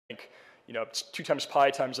it's 2 times pi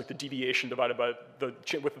times like the deviation divided by the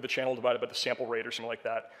width of the channel divided by the sample rate or something like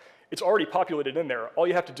that. It's already populated in there. All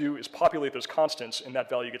you have to do is populate those constants, and that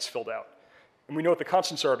value gets filled out. And we know what the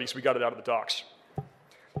constants are because we got it out of the docs.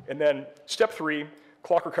 And then step 3,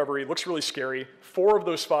 clock recovery, looks really scary. 4 of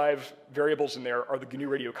those 5 variables in there are the GNU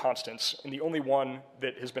radio constants, and the only one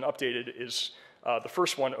that has been updated is the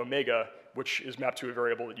first one, omega, which is mapped to a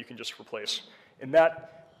variable that you can just replace. And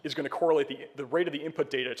that is going to correlate the rate of the input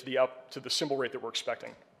data to the symbol rate that we're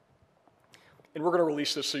expecting. And we're going to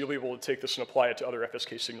release this so you'll be able to take this and apply it to other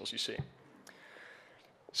FSK signals you see.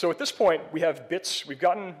 So at this point, we have bits. We've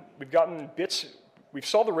gotten bits. We've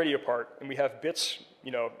solved the radio part, and we have bits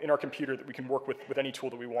in our computer that we can work with any tool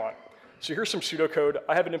that we want. So here's some pseudocode.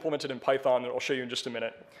 I have it implemented in Python that I'll show you in just a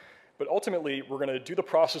minute. But ultimately, we're going to do the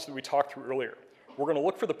process that we talked through earlier. We're going to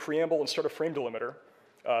look for the preamble and start a frame delimiter,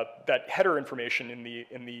 that header information in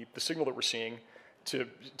the signal that we're seeing, to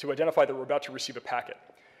identify that we're about to receive a packet.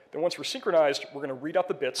 Then once we're synchronized, we're going to read out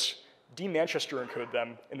the bits, de-Manchester encode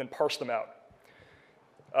them, and then parse them out.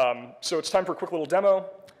 So it's time for a quick little demo.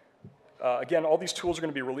 Again, all these tools are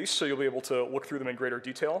going to be released, so you'll be able to look through them in greater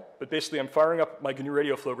detail. But basically, I'm firing up my GNU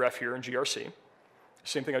radio flow graph here in GRC.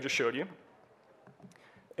 Same thing I just showed you.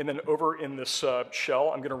 And then over in this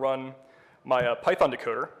shell, I'm going to run my Python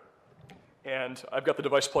decoder. And I've got the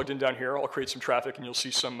device plugged in down here. I'll create some traffic, and you'll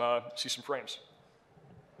see some frames.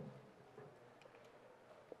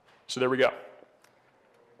 So there we go.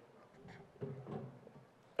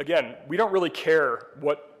 Again, we don't really care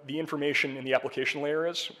what the information in the application layer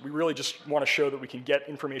is. We really just want to show that we can get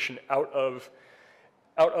information out of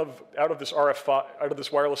this RF out of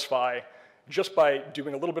this wireless PHY just by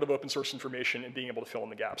doing a little bit of open source information and being able to fill in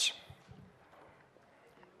the gaps.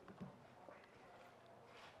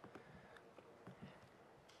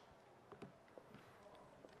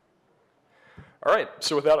 All right,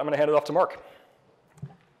 so with that, I'm going to hand it off to Marc.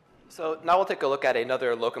 So now we'll take a look at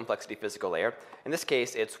another low complexity physical layer. In this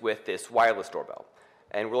case, it's with this wireless doorbell.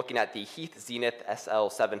 And we're looking at the Heath Zenith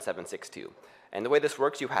SL7762. And the way this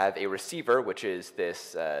works, you have a receiver, which is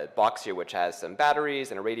this box here, which has some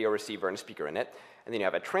batteries and a radio receiver and a speaker in it. And then you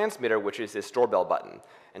have a transmitter, which is this doorbell button.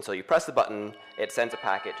 And so you press the button, it sends a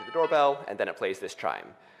packet to the doorbell, and then it plays this chime.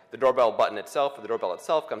 The doorbell button itself, or the doorbell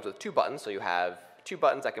itself, comes with 2 buttons. So you have 2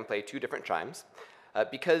 buttons that can play 2 different chimes.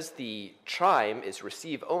 Because the chime is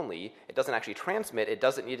receive only, it doesn't actually transmit, it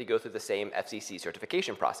doesn't need to go through the same FCC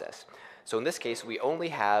certification process. So in this case, we only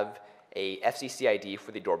have a FCC ID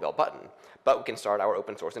for the doorbell button, but we can start our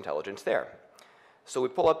open source intelligence there. So we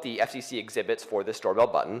pull up the FCC exhibits for this doorbell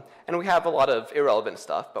button, and we have a lot of irrelevant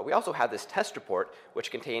stuff, but we also have this test report, which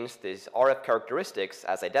contains these RF characteristics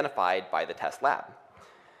as identified by the test lab.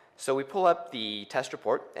 So we pull up the test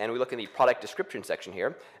report, and we look in the product description section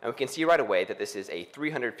here, and we can see right away that this is a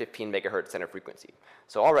 315 megahertz center frequency.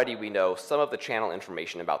 So already we know some of the channel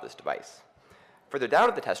information about this device. Further down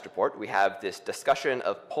in the test report, we have this discussion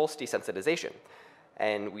of pulse desensitization.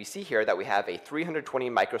 And we see here that we have a 320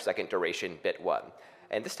 microsecond duration bit 1.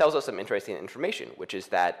 And this tells us some interesting information, which is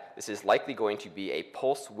that this is likely going to be a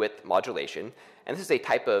pulse width modulation. And this is a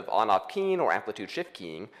type of on-off keying or amplitude shift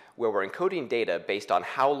keying where we're encoding data based on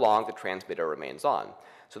how long the transmitter remains on.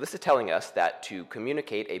 So this is telling us that to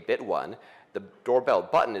communicate a bit 1, the doorbell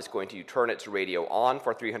button is going to turn its radio on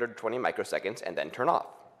for 320 microseconds and then turn off.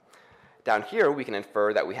 Down here, we can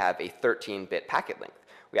infer that we have a 13-bit packet length.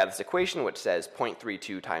 We have this equation which says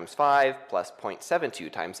 0.32 times 5 plus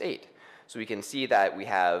 0.72 times 8. So we can see that we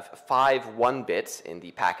have 5 1 bits in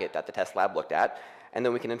the packet that the test lab looked at, and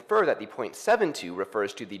then we can infer that the 0.72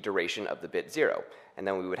 refers to the duration of the bit 0, and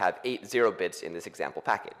then we would have 8 0 bits in this example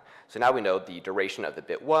packet. So now we know the duration of the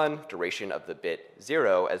bit 1, duration of the bit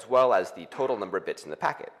 0, as well as the total number of bits in the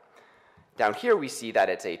packet. Down here we see that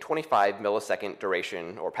it's a 25 millisecond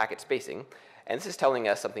duration or packet spacing, and this is telling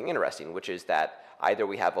us something interesting, which is that either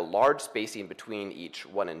we have a large spacing between each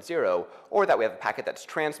 1 and 0, or that we have a packet that's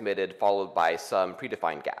transmitted followed by some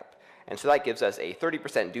predefined gap. And so that gives us a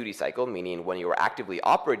 30% duty cycle, meaning when you are actively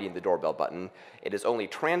operating the doorbell button, it is only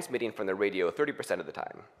transmitting from the radio 30% of the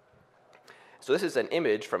time. So this is an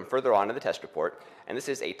image from further on in the test report, and this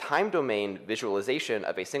is a time domain visualization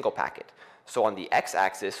of a single packet. So on the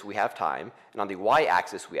x-axis we have time, and on the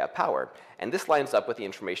y-axis we have power. And this lines up with the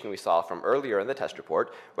information we saw from earlier in the test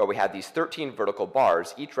report, where we had these 13 vertical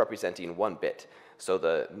bars, each representing 1 bit. So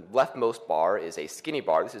the leftmost bar is a skinny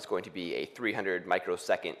bar. This is going to be a 300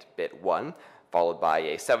 microsecond bit 1, followed by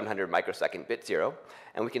a 700 microsecond bit 0.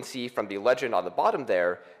 And we can see from the legend on the bottom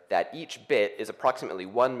there that each bit is approximately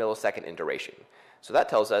 1 millisecond in duration. So that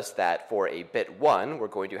tells us that for a bit 1, we're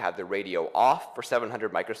going to have the radio off for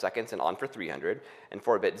 700 microseconds and on for 300. And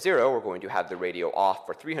for a bit 0, we're going to have the radio off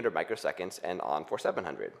for 300 microseconds and on for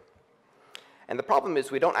 700. And the problem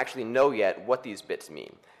is we don't actually know yet what these bits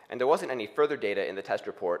mean. And there wasn't any further data in the test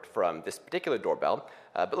report from this particular doorbell,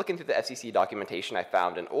 but looking through the FCC documentation, I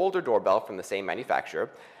found an older doorbell from the same manufacturer,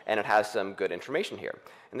 and it has some good information here.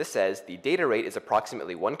 And this says the data rate is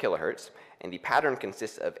approximately 1 kilohertz, and the pattern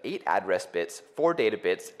consists of 8 address bits, 4 data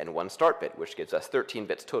bits, and 1 start bit, which gives us 13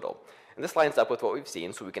 bits total. And this lines up with what we've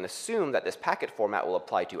seen, so we can assume that this packet format will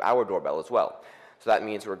apply to our doorbell as well. So that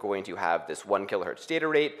means we're going to have this 1 kilohertz data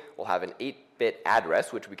rate, we'll have an 8-bit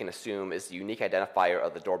address, which we can assume is the unique identifier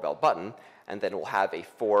of the doorbell button, and then we'll have a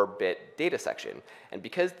 4-bit data section. And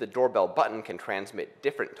because the doorbell button can transmit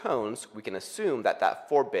different tones, we can assume that that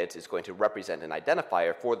 4 bits is going to represent an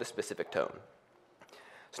identifier for the specific tone.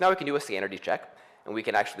 So now we can do a sanity check, and we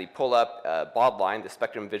can actually pull up baudline, the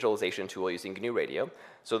spectrum visualization tool using GNU Radio.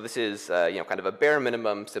 So this is kind of a bare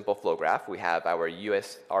minimum simple flow graph. We have our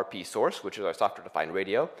USRP source, which is our software-defined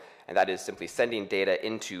radio, and that is simply sending data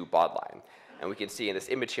into baudline. And we can see in this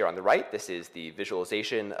image here on the right, this is the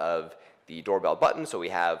visualization of the doorbell button. So we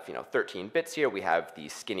have 13 bits here. We have the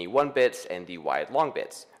skinny 1 bits and the wide long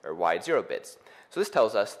bits, or wide 0 bits. So this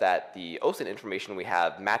tells us that the OSINT information we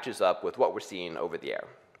have matches up with what we're seeing over the air.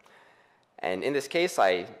 And in this case,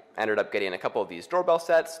 I ended up getting a couple of these doorbell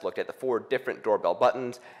sets, looked at the 4 different doorbell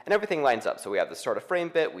buttons, and everything lines up. So we have the start of frame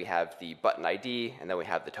bit, we have the button ID, and then we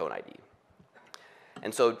have the tone ID.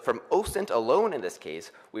 And so from OSINT alone in this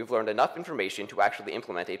case, we've learned enough information to actually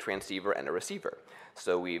implement a transceiver and a receiver.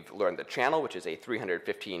 So we've learned the channel, which is a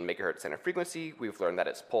 315 megahertz center frequency. We've learned that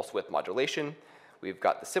it's pulse width modulation. We've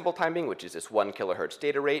got the symbol timing, which is this 1 kilohertz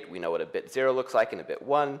data rate. We know what a bit 0 looks like and a bit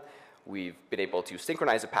 1. We've been able to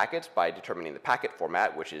synchronize the packets by determining the packet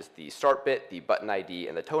format, which is the start bit, the button ID,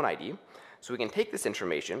 and the tone ID. So we can take this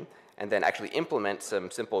information and then actually implement some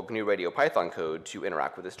simple GNU Radio Python code to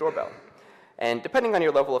interact with this doorbell. And depending on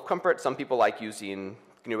your level of comfort, some people like using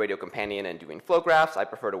GNU Radio Companion and doing flow graphs. I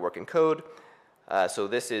prefer to work in code. So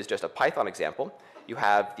this is just a Python example. You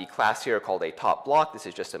have the class here called a top block. This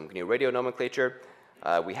is just some GNU Radio nomenclature.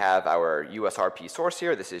 We have our USRP source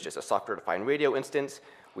here. This is just a software-defined radio instance.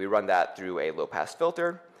 We run that through a low-pass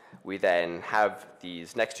filter. We then have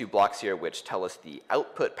these next 2 blocks here which tell us the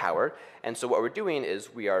output power. And so what we're doing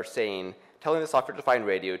is we are telling the software-defined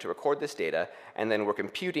radio to record this data, and then we're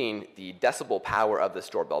computing the decibel power of this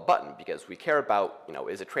doorbell button because we care about,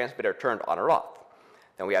 is a transmitter turned on or off.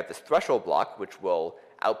 Then we have this threshold block which will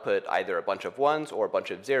output either a bunch of 1s or a bunch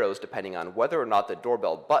of 0s depending on whether or not the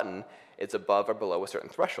doorbell button is above or below a certain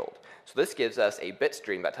threshold. So this gives us a bit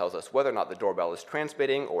stream that tells us whether or not the doorbell is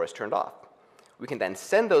transmitting or is turned off. We can then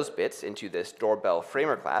send those bits into this doorbell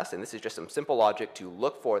framer class, and this is just some simple logic to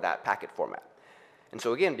look for that packet format. And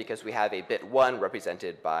so again, because we have a bit 1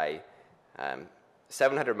 represented by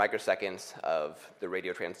 700 microseconds of the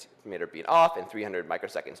radio transmitter being off and 300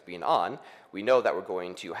 microseconds being on, we know that we're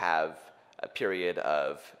going to have a period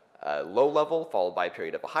of low level, followed by a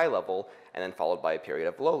period of a high level, and then followed by a period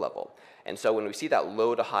of low level. And so when we see that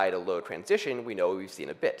low to high to low transition, we know we've seen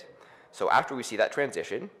a bit. So after we see that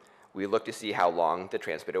transition, we look to see how long the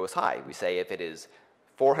transmitter was high. We say if it is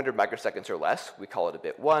 400 microseconds or less, we call it a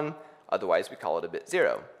bit 1, otherwise we call it a bit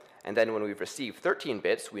 0. And then when we've received 13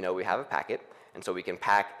 bits, we know we have a packet, and so we can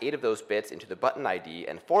pack 8 of those bits into the button ID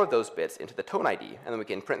and 4 of those bits into the tone ID, and then we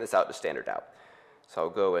can print this out to standard out. So I'll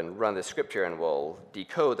go and run this script here and we'll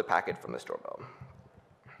decode the packet from this doorbell.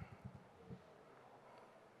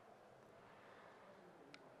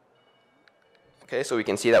 Okay, so we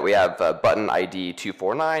can see that we have button ID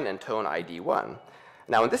 249 and tone ID 1.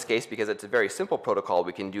 Now in this case, because it's a very simple protocol,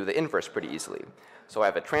 we can do the inverse pretty easily. So I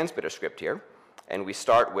have a transmitter script here, and we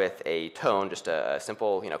start with a tone, just a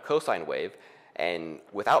simple cosine wave, and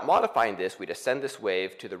without modifying this, we just send this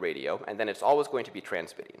wave to the radio, and then it's always going to be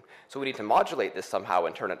transmitting. So we need to modulate this somehow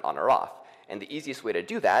and turn it on or off. And the easiest way to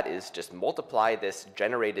do that is just multiply this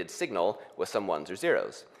generated signal with some 1s or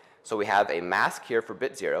 0s. So we have a mask here for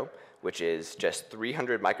bit 0, which is just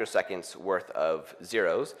 300 microseconds worth of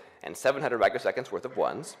 0s and 700 microseconds worth of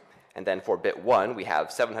 1s. And then for bit 1, we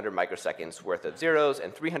have 700 microseconds worth of 0s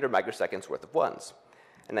and 300 microseconds worth of 1s.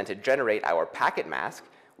 And then to generate our packet mask,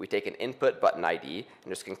 we take an input button ID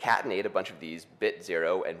and just concatenate a bunch of these bit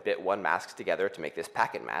 0 and bit 1 masks together to make this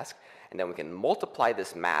packet mask. And then we can multiply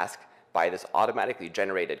this mask by this automatically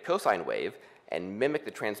generated cosine wave and mimic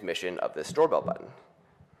the transmission of this doorbell button.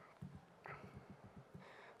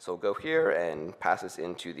 So we'll go here and pass this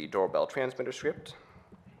into the doorbell transmitter script.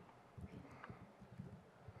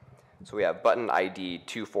 So we have button ID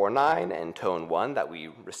 249 and tone 1 that we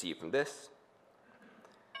received from this.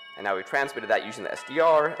 And now we've transmitted that using the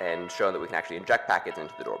SDR and shown that we can actually inject packets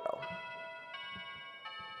into the doorbell.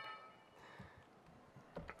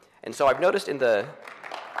 And so I've noticed in the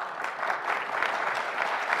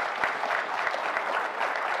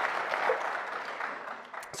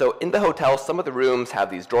hotel, some of the rooms have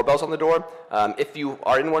these doorbells on the door. If you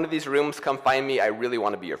are in one of these rooms, come find me. I really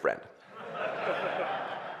want to be your friend.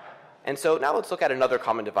 And so now let's look at another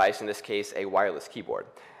common device, in this case, a wireless keyboard.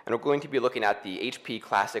 And we're going to be looking at the HP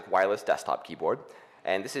Classic Wireless Desktop Keyboard.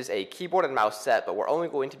 And this is a keyboard and mouse set, but we're only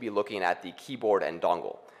going to be looking at the keyboard and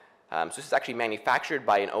dongle. So this is actually manufactured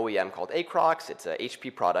by an OEM called Acrox. It's a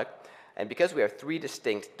HP product. And because we have 3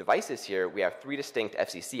 distinct devices here, we have 3 distinct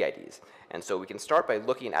FCC IDs. And so we can start by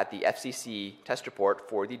looking at the FCC test report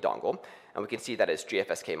for the dongle. And we can see that it's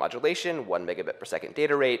GFSK modulation, 1 megabit per second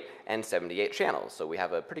data rate, and 78 channels. So we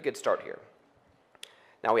have a pretty good start here.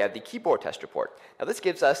 Now we have the keyboard test report. Now this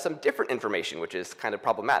gives us some different information, which is kind of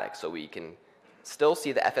problematic. So we can still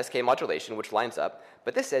see the FSK modulation, which lines up.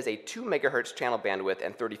 But this says a 2 megahertz channel bandwidth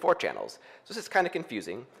and 34 channels. So this is kind of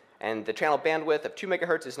confusing. And the channel bandwidth of 2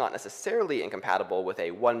 megahertz is not necessarily incompatible with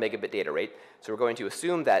a 1 megabit data rate. So we're going to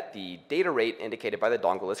assume that the data rate indicated by the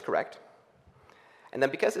dongle is correct. And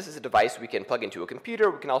then because this is a device we can plug into a computer,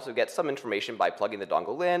 we can also get some information by plugging the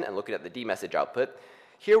dongle in and looking at the D-message output.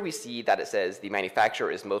 Here we see that it says the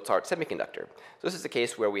manufacturer is Mozart Semiconductor. So this is a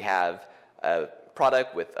case where we have a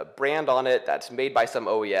product with a brand on it that's made by some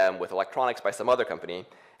OEM with electronics by some other company.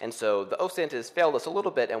 And so the OSINT has failed us a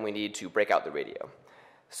little bit and we need to break out the radio.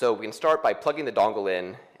 So we can start by plugging the dongle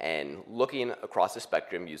in and looking across the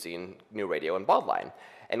spectrum using New Radio and baudline.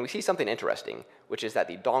 And we see something interesting, which is that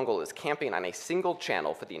the dongle is camping on a single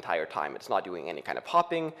channel for the entire time. It's not doing any kind of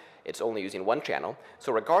hopping. It's only using one channel.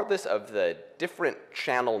 So regardless of the different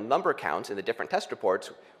channel number counts in the different test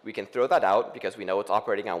reports, we can throw that out because we know it's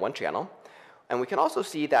operating on one channel. And we can also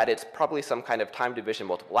see that it's probably some kind of time division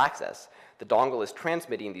multiple access. The dongle is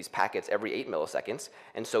transmitting these packets every 8 milliseconds,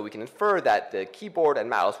 and so we can infer that the keyboard and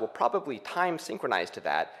mouse will probably time synchronize to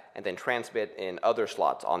that and then transmit in other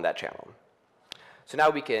slots on that channel. So now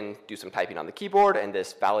we can do some typing on the keyboard, and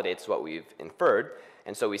this validates what we've inferred.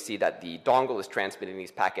 And so we see that the dongle is transmitting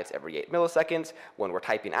these packets every 8 milliseconds. When we're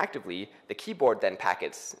typing actively, the keyboard then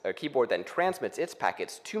transmits its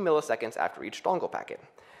packets 2 milliseconds after each dongle packet.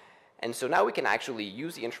 And so now we can actually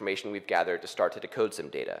use the information we've gathered to start to decode some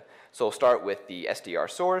data. So we'll start with the SDR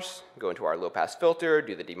source, go into our low-pass filter,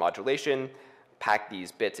 do the demodulation, pack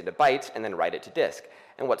these bits into bytes, and then write it to disk.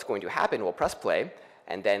 And what's going to happen, we'll press play,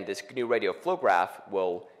 and then this GNU Radio flow graph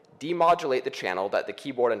will demodulate the channel that the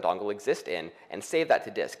keyboard and dongle exist in and save that to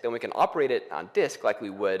disk. Then we can operate it on disk like we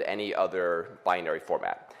would any other binary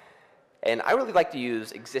format. And I really like to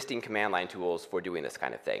use existing command line tools for doing this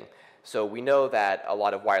kind of thing. So we know that a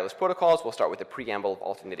lot of wireless protocols will start with a preamble of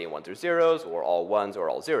alternating ones or zeros, or all ones or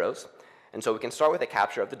all zeros. And so we can start with a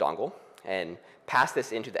capture of the dongle and pass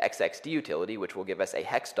this into the XXD utility, which will give us a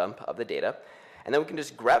hex dump of the data. And then we can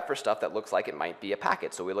just grep for stuff that looks like it might be a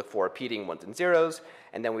packet. So we look for repeating ones and zeros,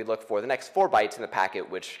 and then we look for the next 4 bytes in the packet,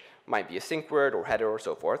 which might be a sync word or header or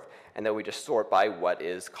so forth. And then we just sort by what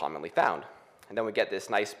is commonly found. And then we get this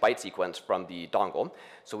nice byte sequence from the dongle.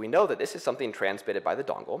 So we know that this is something transmitted by the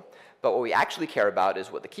dongle. But what we actually care about is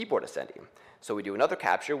what the keyboard is sending. So we do another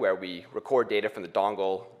capture where we record data from the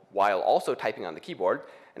dongle while also typing on the keyboard.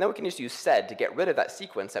 And then we can just use sed to get rid of that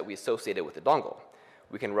sequence that we associated with the dongle.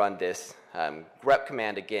 We can run this grep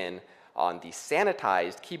command again on the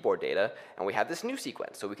sanitized keyboard data, and we have this new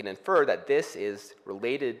sequence. So we can infer that this is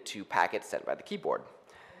related to packets sent by the keyboard.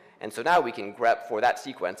 And so now we can grep for that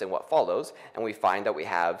sequence and what follows, and we find that we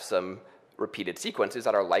have some repeated sequences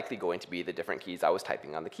that are likely going to be the different keys I was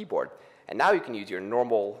typing on the keyboard. And now you can use your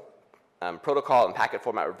normal protocol and packet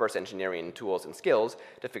format reverse engineering tools and skills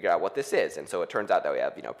to figure out what this is. And so it turns out that we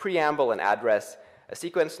have preamble, an address, a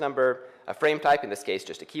sequence number, a frame type, in this case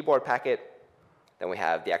just a keyboard packet. Then we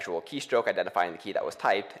have the actual keystroke identifying the key that was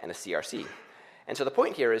typed, and a CRC. And so the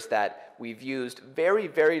point here is that we've used very,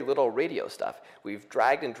 very little radio stuff. We've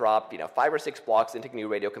dragged and dropped 5 or 6 blocks into GNU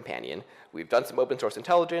Radio Companion. We've done some open source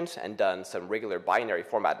intelligence and done some regular binary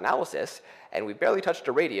format analysis, and we've barely touched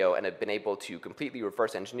a radio and have been able to completely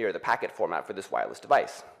reverse engineer the packet format for this wireless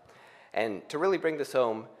device. And to really bring this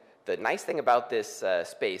home, the nice thing about this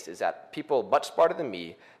space is that people much smarter than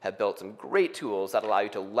me have built some great tools that allow you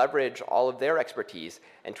to leverage all of their expertise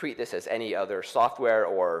and treat this as any other software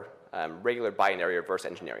or regular binary reverse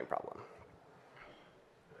engineering problem.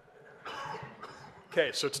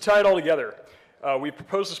 Okay, so to tie it all together, we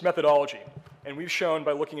propose this methodology And we've shown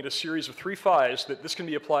by looking at a series of 3 PHYs that this can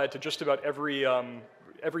be applied to just about every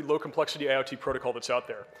low complexity IoT protocol that's out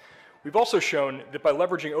there. We've also shown that by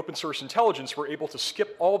leveraging open source intelligence, we're able to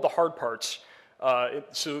skip all of the hard parts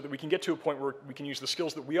so that we can get to a point where we can use the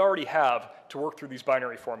skills that we already have to work through these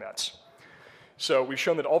binary formats. So we've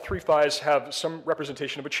shown that all 3 PHYs have some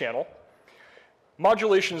representation of a channel.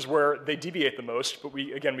 Modulation is where they deviate the most, but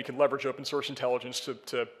again, we can leverage open source intelligence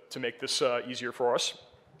to make this easier for us.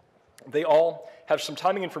 They all have some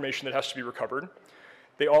timing information that has to be recovered.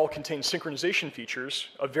 They all contain synchronization features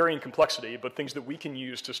of varying complexity, but things that we can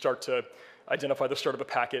use to start to identify the start of a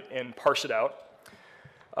packet and parse it out.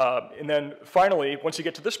 And then finally, once you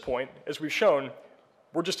get to this point, as we've shown,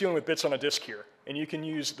 we're just dealing with bits on a disk here. And you can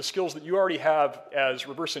use the skills that you already have as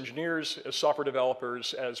reverse engineers, as software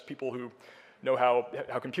developers, as people who know how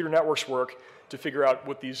computer networks work to figure out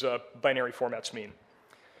what these binary formats mean.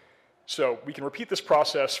 So we can repeat this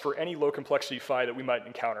process for any low complexity PHY that we might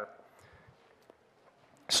encounter.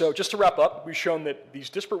 So just to wrap up, we've shown that these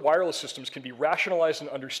disparate wireless systems can be rationalized and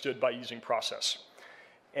understood by using process.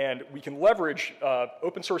 And we can leverage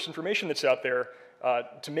open source information that's out there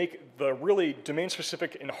to make the really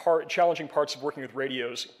domain-specific and hard, challenging parts of working with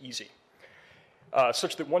radios easy,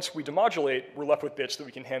 such that once we demodulate, we're left with bits that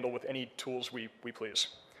we can handle with any tools we please.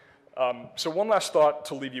 So one last thought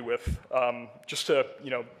to leave you with, just to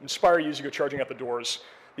inspire you as you go charging out the doors.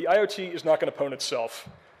 The IoT is not going to pwn itself.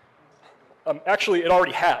 Actually, it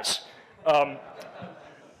already has.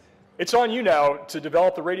 It's on you now to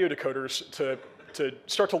develop the radio decoders to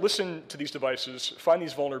start to listen to these devices, find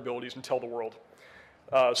these vulnerabilities, and tell the world.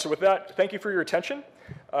 So with that, thank you for your attention.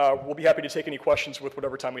 We'll be happy to take any questions with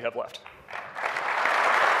whatever time we have left.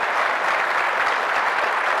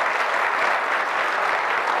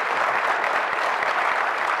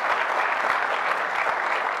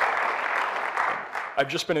 I've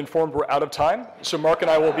just been informed we're out of time, so Marc and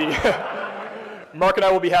I will be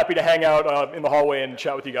happy to hang out in the hallway and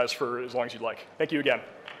chat with you guys for as long as you'd like. Thank you again.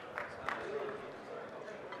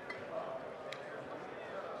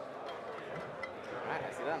 All right,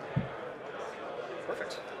 I see them.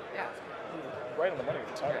 Perfect. Yeah. Right on the money with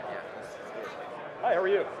the time. Yeah. Hi, how are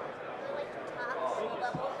you?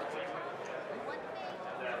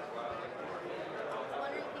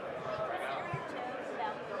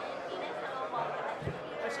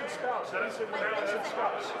 I said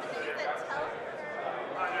spouse.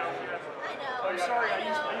 I'm sorry, I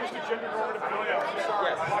used the gender normative pronoun. I'm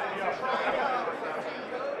sorry. Yes.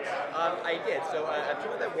 I did. So a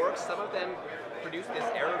few of them work. Some of them produce this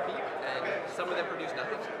error beep, and some of them produce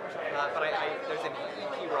nothing. But there's an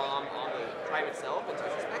EEPROM on the drive itself, and so I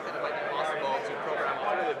suspect that it might be possible to program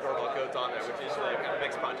alternative verbal codes on there, which is the kind of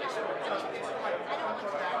next project.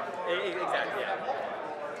 Exactly, yeah.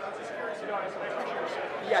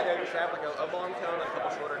 Yeah, they have like a long tone, a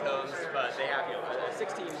couple shorter tones, but they have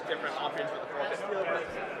 16 different options for the 4-bit field.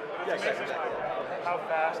 Yeah, exactly. How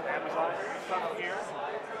fast Amazon from here?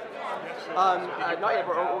 Not yet.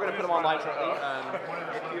 We're going to put them online shortly.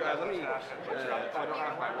 If you let me, I don't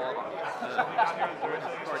have my wallet on me.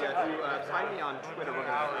 Sorry, yeah, if you find me on Twitter, we're going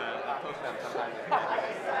to post them sometime.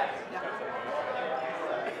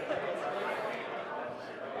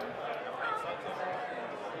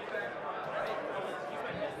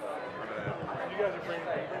 You guys are bringing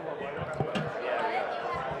more light up.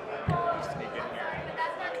 Yeah. Sneak in here.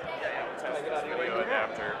 Yeah. Video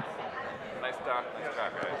adapter. Nice talk, guys.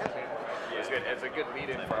 It's a good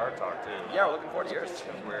lead-in for our talk too. Yeah, we're looking forward to yours.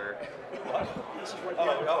 Because we're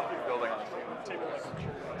building on the table.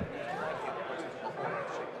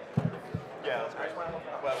 Yeah, that's great. Well,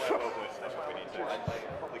 that's what we need to.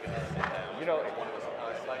 Probably gonna sit down. You know, one of us.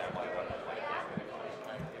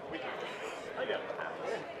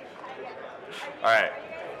 All right.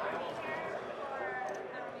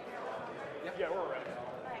 Yeah, we're ready.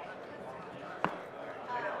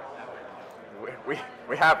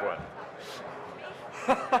 We have one.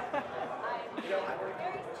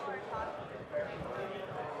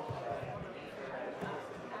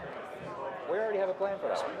 We already have a plan for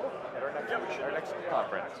that at our next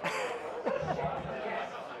conference.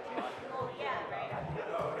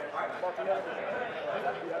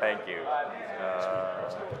 Thank you.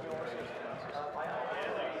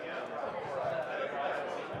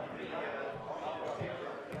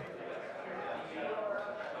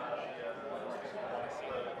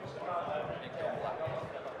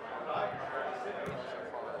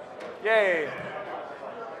 Yay!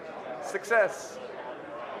 Success!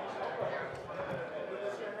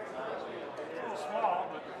 It's small,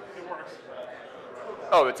 but it works.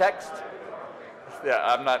 Oh, the text? Yeah,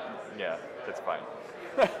 I'm not, yeah, that's fine.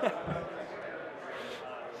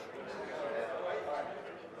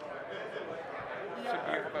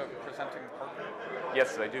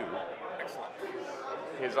 Yes, I do. Excellent.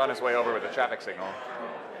 He's on his way over with a traffic signal.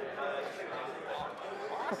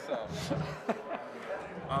 Awesome.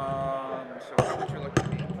 So how would you like to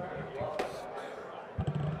be?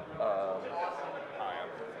 I am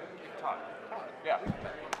Todd. Yeah.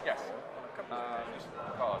 Yes. Just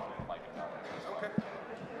call it Mike and Todd. Okay.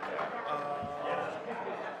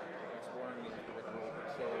 Exploring the individual.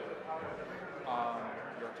 So,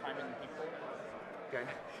 you're timing people. Okay.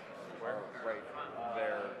 Where? Right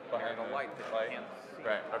there. Behind the light that you can't see.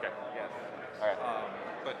 Right. Okay. Yes. All right.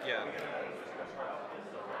 But yeah.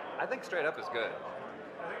 I think straight up is good.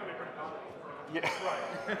 Yeah.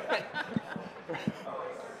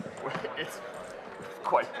 It's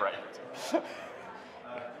quite bright.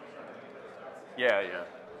 Yeah.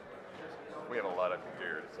 We have a lot of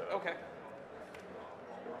gear to set up. Okay.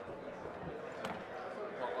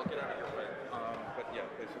 Well, I'll get out of your way. But yeah,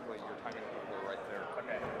 basically your timing people are right there.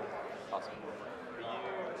 Okay. Awesome.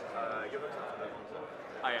 You're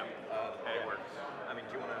I am. And it works. I mean,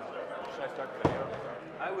 do you want to? Should I start the video?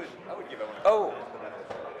 I would give it one. Oh,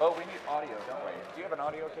 we need audio, don't we? Do you have an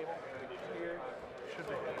audio cable? Here. Should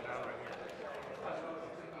be. We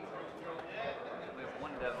have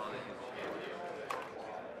one demo that uses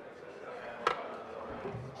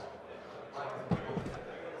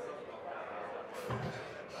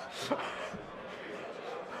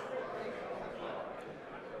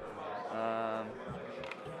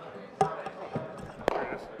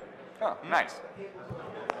Oh, nice.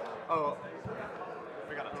 Oh,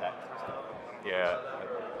 we got a text. Yeah.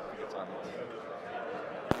 it's on.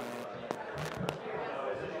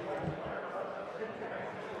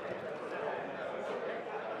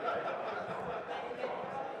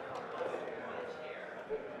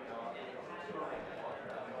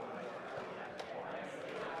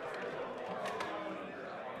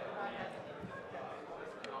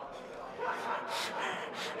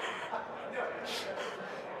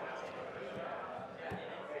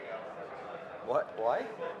 What? Why?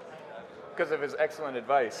 Because of his excellent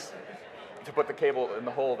advice to put the cable in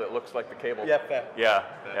the hole that looks like the cable. Yeah, fair. Yeah,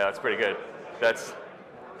 that's pretty good. It's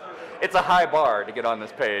a high bar to get on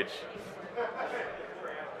this page.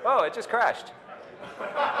 Oh, it just crashed.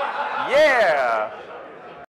 Yeah!